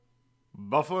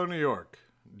Buffalo, New York,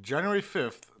 January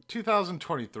 5th,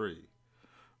 2023.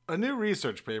 A new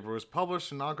research paper was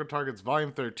published in OncoTarget's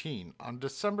Volume 13 on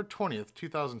December 20th,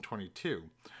 2022,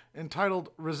 entitled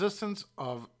Resistance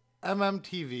of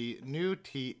MMTV New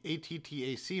T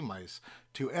ATTAC Mice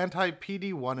to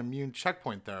Anti-PD-1 Immune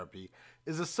Checkpoint Therapy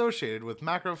is associated with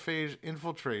macrophage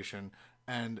infiltration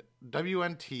and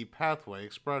WNT pathway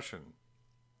expression.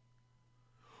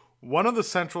 One of the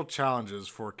central challenges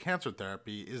for cancer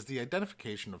therapy is the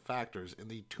identification of factors in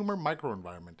the tumor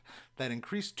microenvironment that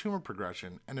increase tumor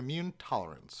progression and immune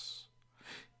tolerance.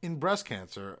 In breast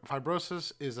cancer,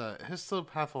 fibrosis is a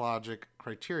histopathologic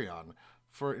criterion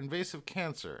for invasive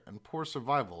cancer and poor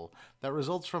survival that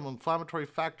results from inflammatory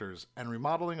factors and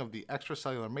remodeling of the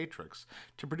extracellular matrix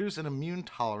to produce an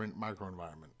immune-tolerant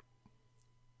microenvironment.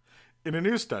 In a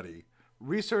new study,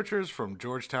 researchers from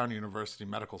Georgetown University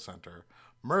Medical Center,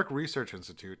 Merck Research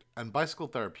Institute, and Bicycle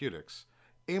Therapeutics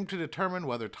aim to determine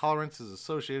whether tolerance is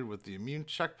associated with the immune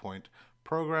checkpoint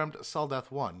programmed cell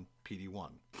death 1,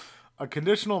 PD-1. A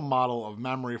conditional model of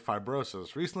mammary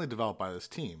fibrosis recently developed by this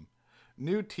team,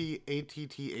 new T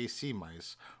ATTAC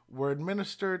mice were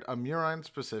administered a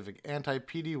murine-specific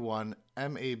anti-PD-1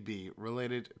 MAB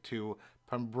related to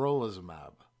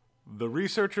pembrolizumab. The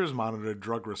researchers monitored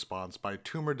drug response by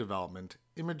tumor development,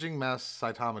 imaging mass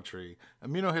cytometry,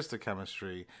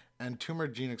 immunohistochemistry, and tumor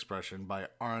gene expression by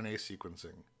RNA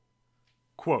sequencing.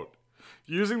 Quote,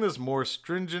 using this more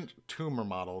stringent tumor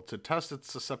model to test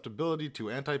its susceptibility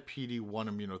to anti-PD-1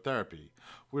 immunotherapy,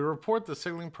 we report the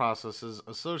signaling processes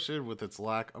associated with its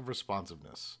lack of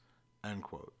responsiveness. End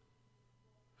quote.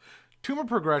 Tumor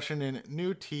progression in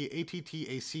new T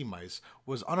ATTAC mice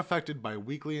was unaffected by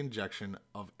weekly injection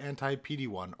of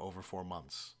anti-PD-1 over 4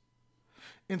 months.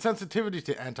 Insensitivity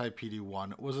to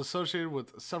anti-PD-1 was associated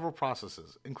with several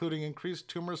processes, including increased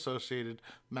tumor-associated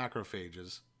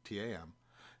macrophages, TAM,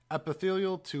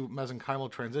 epithelial to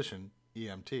mesenchymal transition,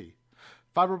 EMT,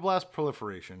 fibroblast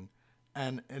proliferation,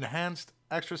 and enhanced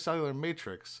extracellular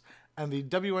matrix, and the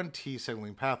WNT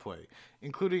signaling pathway,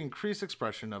 including increased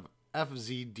expression of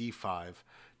FZD5,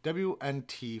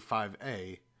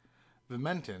 WNT5A,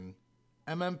 Vimentin,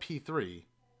 MMP3,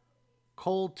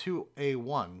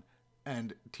 COL2A1,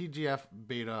 and TGF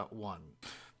beta 1.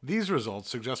 These results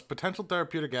suggest potential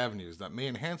therapeutic avenues that may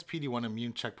enhance PD-1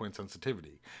 immune checkpoint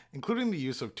sensitivity, including the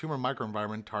use of tumor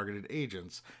microenvironment targeted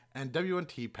agents and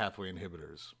WNT pathway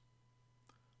inhibitors.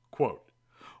 Quote,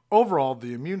 overall,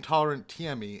 the immune-tolerant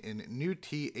TME in new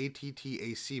T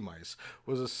ATTAC mice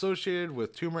was associated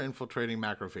with tumor-infiltrating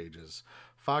macrophages,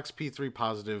 FOXP3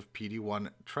 positive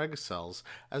PD-1 Treg cells,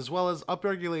 as well as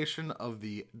upregulation of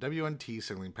the WNT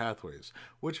signaling pathways,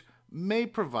 which may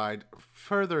provide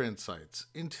further insights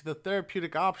into the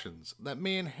therapeutic options that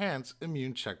may enhance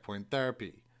immune checkpoint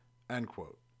therapy. End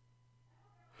quote.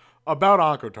 About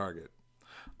OncoTarget.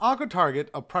 OncoTarget,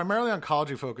 a primarily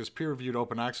oncology-focused peer-reviewed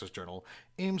open-access journal,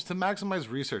 aims to maximize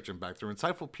research impact through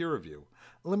insightful peer review,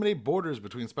 eliminate borders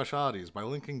between specialties by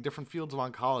linking different fields of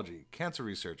oncology, cancer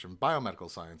research, and biomedical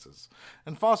sciences,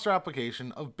 and foster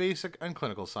application of basic and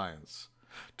clinical science.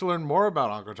 To learn more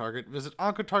about OncoTarget, visit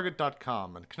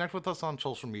oncotarget.com and connect with us on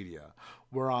social media.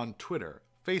 We're on Twitter,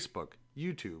 Facebook,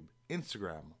 YouTube,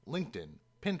 Instagram, LinkedIn,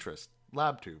 Pinterest,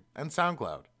 LabTube, and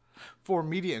SoundCloud. For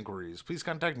media inquiries, please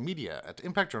contact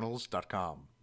media@impactjournals.com.